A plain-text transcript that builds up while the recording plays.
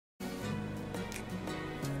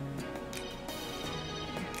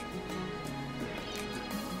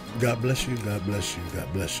God bless you. God bless you.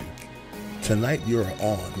 God bless you. Tonight you're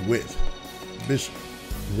on with Bishop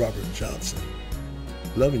Robert Johnson,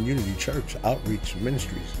 Love and Unity Church Outreach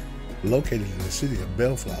Ministries, located in the city of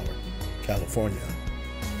Bellflower, California,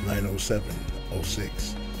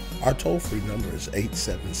 90706. Our toll-free number is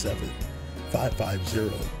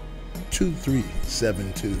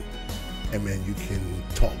 877-550-2372. And man, you can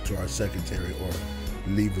talk to our secretary or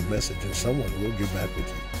leave a message and someone will get back with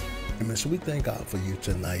you. Amen. So we thank God for you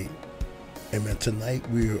tonight. Amen. Tonight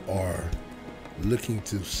we are looking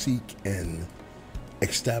to seek and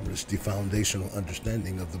establish the foundational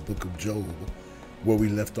understanding of the book of Job, where we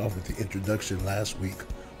left off with the introduction last week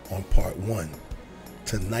on part 1.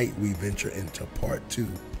 Tonight we venture into part 2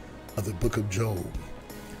 of the book of Job.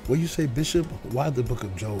 Well, you say, Bishop, why the book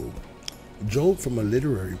of Job? Job, from a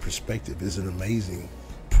literary perspective, is an amazing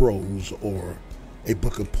prose or a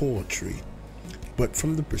book of poetry. But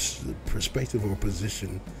from the perspective or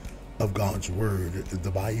position of God's word,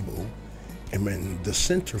 the Bible, amen, the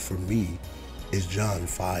center for me is John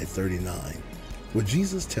 5:39, where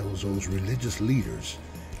Jesus tells those religious leaders,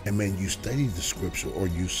 amen, you study the scripture or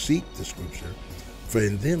you seek the scripture, for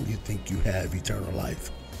in them you think you have eternal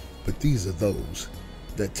life. But these are those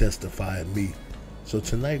that testify of me. So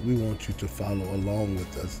tonight we want you to follow along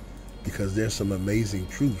with us because there's some amazing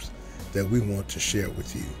truths that we want to share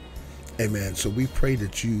with you. Amen. So we pray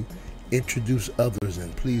that you introduce others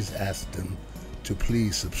and please ask them to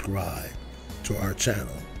please subscribe to our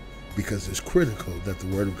channel, because it's critical that the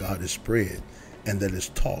word of God is spread and that it's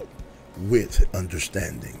taught with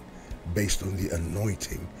understanding based on the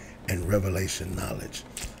anointing and revelation knowledge.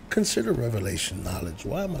 Consider revelation knowledge.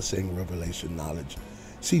 Why am I saying revelation knowledge?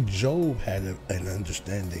 See, Job had an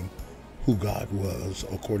understanding who God was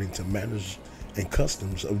according to manners and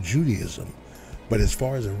customs of Judaism. But as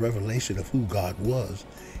far as a revelation of who God was,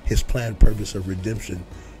 his planned purpose of redemption,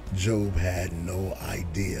 Job had no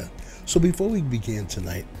idea. So before we begin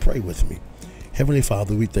tonight, pray with me. Heavenly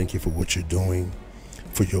Father, we thank you for what you're doing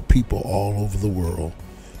for your people all over the world.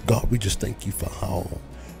 God, we just thank you for how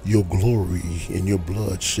your glory and your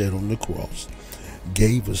blood shed on the cross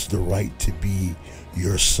gave us the right to be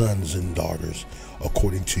your sons and daughters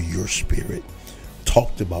according to your spirit.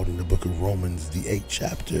 Talked about in the book of Romans, the 8th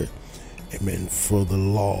chapter. Amen. For the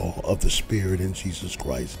law of the Spirit in Jesus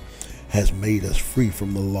Christ has made us free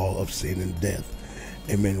from the law of sin and death.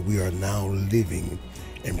 Amen. We are now living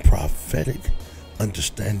in prophetic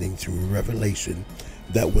understanding through revelation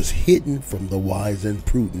that was hidden from the wise and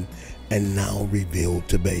prudent and now revealed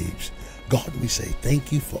to babes. God, we say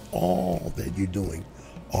thank you for all that you're doing,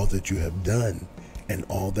 all that you have done, and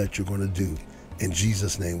all that you're going to do. In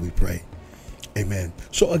Jesus' name we pray. Amen.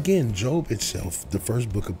 So again, Job itself, the first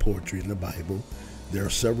book of poetry in the Bible. There are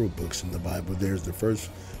several books in the Bible. There's the first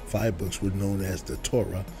 5 books were known as the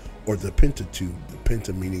Torah or the Pentateuch, the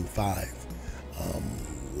Penta meaning 5.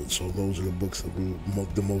 So those are the books of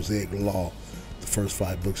the Mosaic Law, the first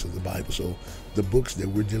 5 books of the Bible. So the books that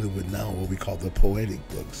we're dealing with now are what we call the poetic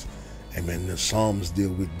books. Amen. The Psalms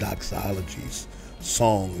deal with doxologies,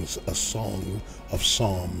 songs, a song of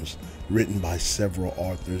psalms written by several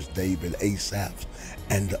authors, David, Asaph,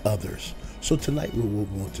 and others. So tonight what we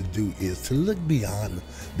want to do is to look beyond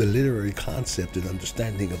the literary concept and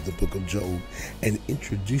understanding of the book of Job and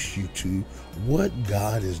introduce you to what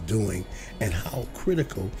God is doing and how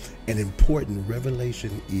critical and important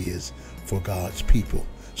revelation is for God's people.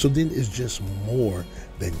 So then it's just more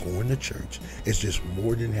than going to church. It's just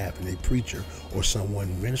more than having a preacher or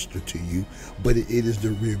someone minister to you, but it is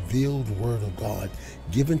the revealed word of God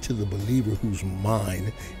given to the believer whose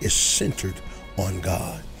mind is centered on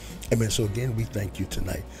God. Amen. So again, we thank you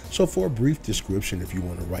tonight. So for a brief description, if you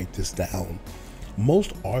want to write this down,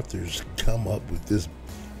 most authors come up with this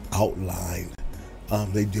outline.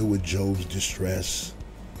 They deal with Job's distress.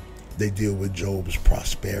 They deal with Job's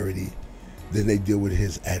prosperity. Then they deal with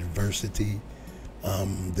his adversity.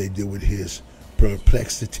 They deal with his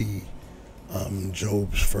perplexity.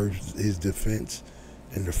 His defense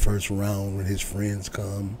in the first round when his friends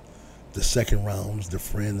come. The second rounds, the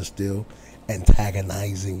friends are still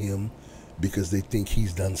antagonizing him because they think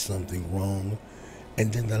he's done something wrong.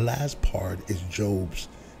 And then the last part is Job's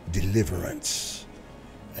deliverance.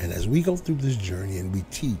 And as we go through this journey and we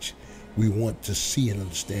teach, we want to see and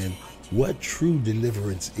understand what true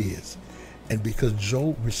deliverance is. And because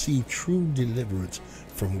Job received true deliverance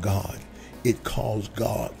from God, it caused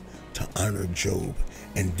God to honor Job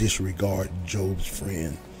and disregard Job's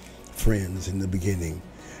friends in the beginning.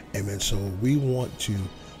 Amen. So we want to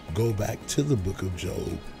go back to the book of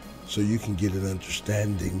Job so you can get an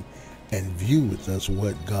understanding and view with us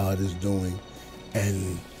what God is doing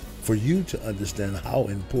and For you to understand how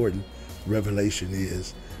important revelation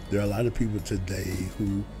is, there are a lot of people today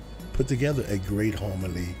who put together a great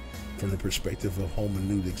homily from the perspective of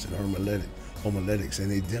hermeneutics and homiletics,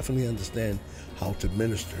 and they definitely understand how to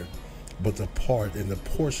minister, but the part and the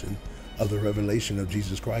portion of the revelation of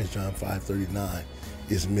Jesus Christ, John 5:39,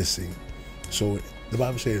 is missing. So the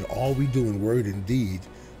Bible says, all we do in word and deed,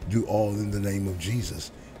 do all in the name of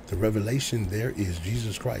Jesus. The revelation there is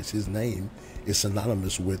Jesus Christ. His name is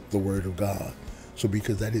synonymous with the word of God. So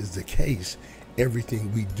because that is the case,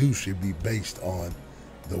 everything we do should be based on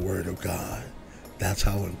the word of God. That's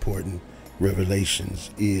how important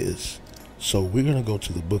Revelations is. So we're going to go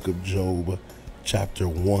to the book of Job, chapter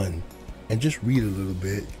 1, and just read a little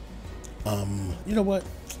bit. You know what?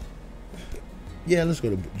 Yeah, let's go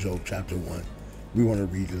to Job chapter 1. We want to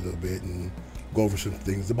read a little bit and go over some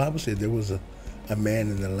things. The Bible said there was a man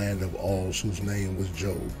in the land of Uz whose name was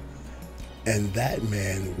Job. And that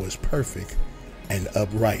man was perfect and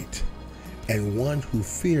upright, and one who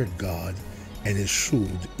feared God and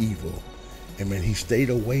eschewed evil. Amen. He stayed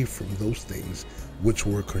away from those things which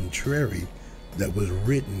were contrary that was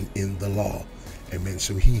written in the law. Amen.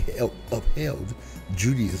 So he upheld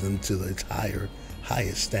Judaism to the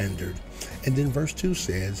highest standard. And then verse 2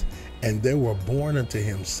 says, and there were born unto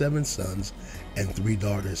him 7 sons and 3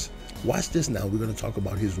 daughters. Watch this now. We're going to talk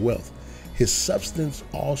about his wealth. His substance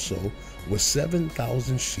also was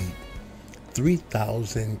 7,000 sheep,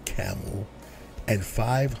 3,000 camel, and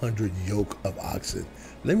 500 yoke of oxen.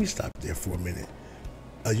 Let me stop there for a minute.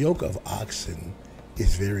 A yoke of oxen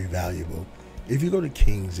is very valuable. If you go to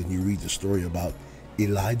Kings and you read the story about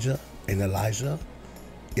Elijah and Elijah,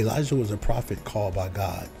 Elijah was a prophet called by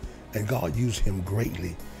God, and God used him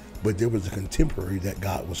greatly. But there was a contemporary that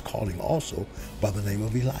God was calling also by the name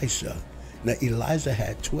of Elisha. Now, Elijah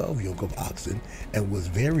had 12 yoke of oxen and was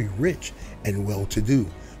very rich and well-to-do.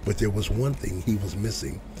 But there was one thing he was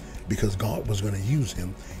missing. Because God was going to use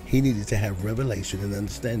him, he needed to have revelation and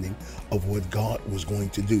understanding of what God was going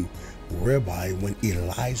to do. Whereby when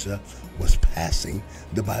Elijah was passing,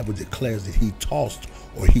 the Bible declares that he tossed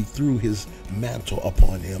or he threw his mantle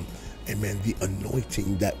upon him. Amen. The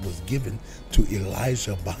anointing that was given to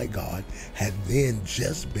Elijah by God had then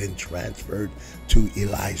just been transferred to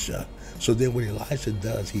Elisha. So then what Elisha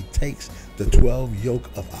does, he takes the 12 yoke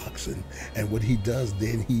of oxen, and what he does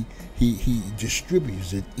then, he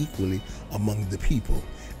distributes it equally among the people.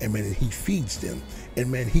 Amen. And he feeds them.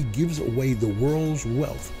 And man, he gives away the world's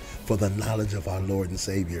wealth for the knowledge of our Lord and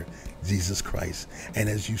Savior, Jesus Christ. And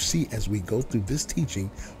as you see, as we go through this teaching,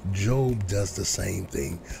 Job does the same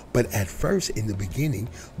thing. But at first, in the beginning,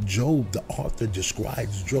 Job, the author,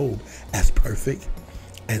 describes Job as perfect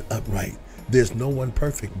and upright. There's no one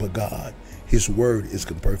perfect but God. His word is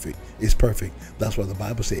perfect. It's perfect. That's why the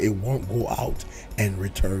Bible says it won't go out and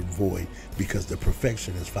return void, because the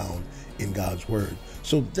perfection is found in God's word.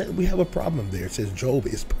 So we have a problem there. It says Job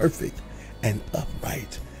is perfect and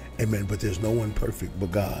upright. Amen. But there's no one perfect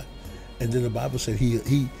but God. And then the Bible said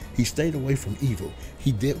he stayed away from evil.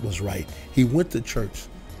 He did what's right. He went to church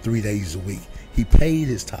 3 days a week. He paid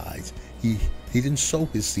his tithes. He didn't sow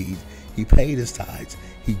his seed. He paid his tithes.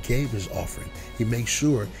 He gave his offering. He made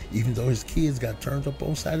sure, even though his kids got turned up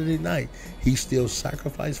on Saturday night, he still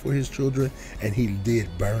sacrificed for his children, and he did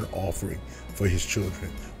burn offering for his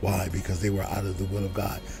children. Why? Because they were out of the will of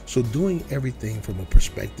God. So doing everything from a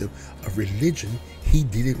perspective of religion, he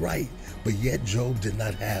did it right. But yet Job did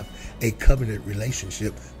not have a covenant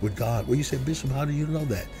relationship with God. Well, you said, Bishop, how do you know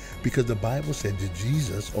that? Because the Bible said that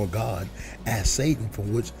Jesus, or God, asked Satan,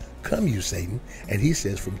 from which come you, Satan? And he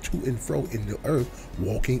says, from to and fro in the earth,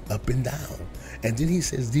 walking up and down. And then he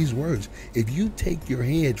says these words, if you take your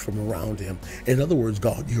head from around him, in other words,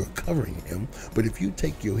 God, you're covering him. But if you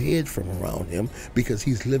take your head from around him, because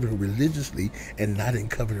he's living religiously and not in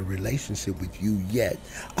covenant relationship with you yet,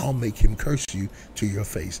 I'll make him curse you to your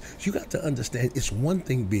face. You got to understand, it's one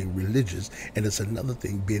thing being religious, and it's another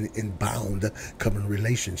thing being in bound covenant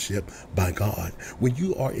relationship by God. When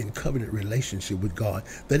you are in covenant relationship with God,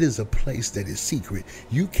 that is a place that is secret.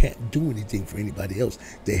 You can't do anything for anybody else.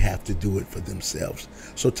 They have to do it for themselves.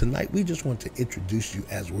 So tonight, we just want to introduce you,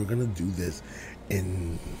 as we're going to do this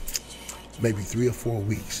in maybe 3 or 4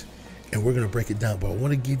 weeks. and we're going to break it down. But I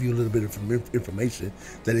want to give you a little bit of information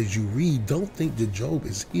that as you read, don't think that Job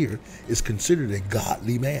is considered a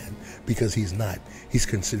godly man, because he's not. He's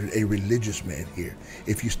considered a religious man here.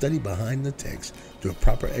 If you study behind the text, do a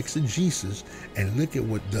proper exegesis, and look at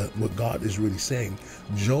what God is really saying,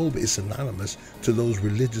 Job is synonymous to those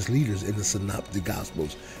religious leaders in the synoptic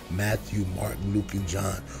gospels, Matthew, Mark, Luke, and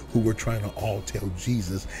John, who were trying to all tell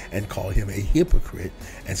Jesus and call him a hypocrite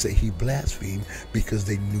and say he blasphemed because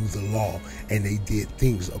they knew the law and they did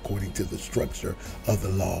things according to the structure of the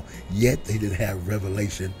law, yet they didn't have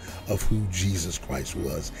revelation of who Jesus Christ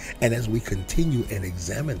was. And as we continue and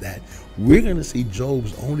examine that, we're going to see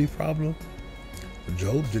Job's only problem.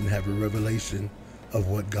 Job didn't have a revelation of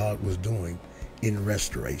what God was doing in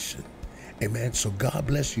restoration. Amen. So God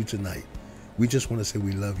bless you tonight. We just want to say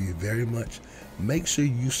we love you very much. Make sure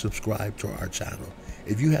you subscribe to our channel.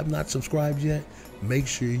 If you have not subscribed yet, make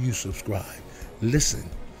sure you subscribe. Listen,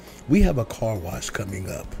 we have a car wash coming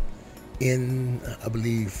up in, I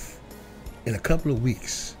believe, in a couple of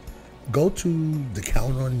weeks. Go to the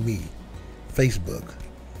Count on Me Facebook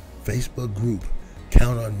group,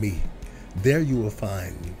 Count on Me. There you will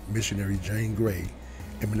find Missionary Jane Gray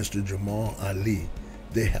and Minister Jamal Ali.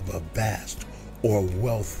 They have a vast or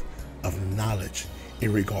wealth of knowledge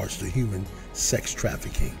in regards to human sex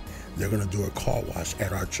trafficking. They're going to do a car wash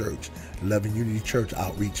at our church, Love and Unity Church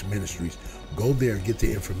Outreach Ministries. Go there and get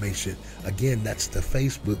the information. Again, that's the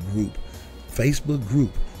Facebook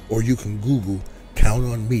group, or you can Google Count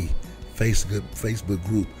on Me Facebook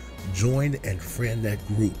group. Join and friend that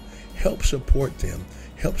group. Help support them.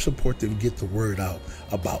 Help support them get the word out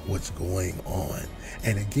about what's going on.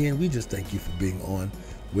 And again, we just thank you for being on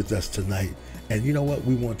with us tonight. And you know what?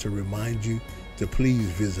 We want to remind you to please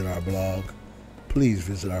visit our blog. Please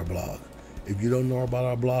visit our blog. If you don't know about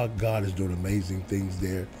our blog, God is doing amazing things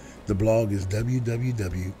there. The blog is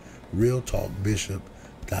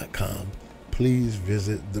www.realtalkbishop.com. Please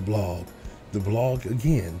visit the blog. The blog,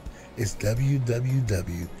 again, is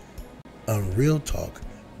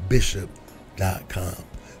www.realtalkbishop.com.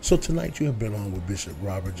 So tonight you have been on with Bishop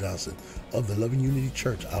Robert Johnson of the Love and Unity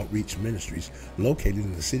Church Outreach Ministries, located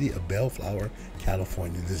in the city of Bellflower,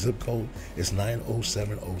 California. The zip code is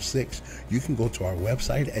 90706. You can go to our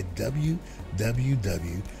website at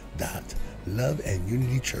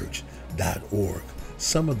www.loveandunitychurch.org.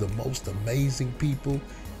 Some of the most amazing people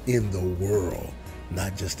in the world,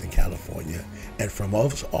 not just in California. And from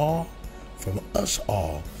us all,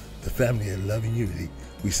 the family of Love and Unity,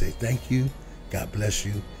 we say thank you, God bless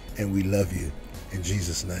you, and we love you in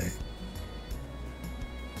Jesus' name.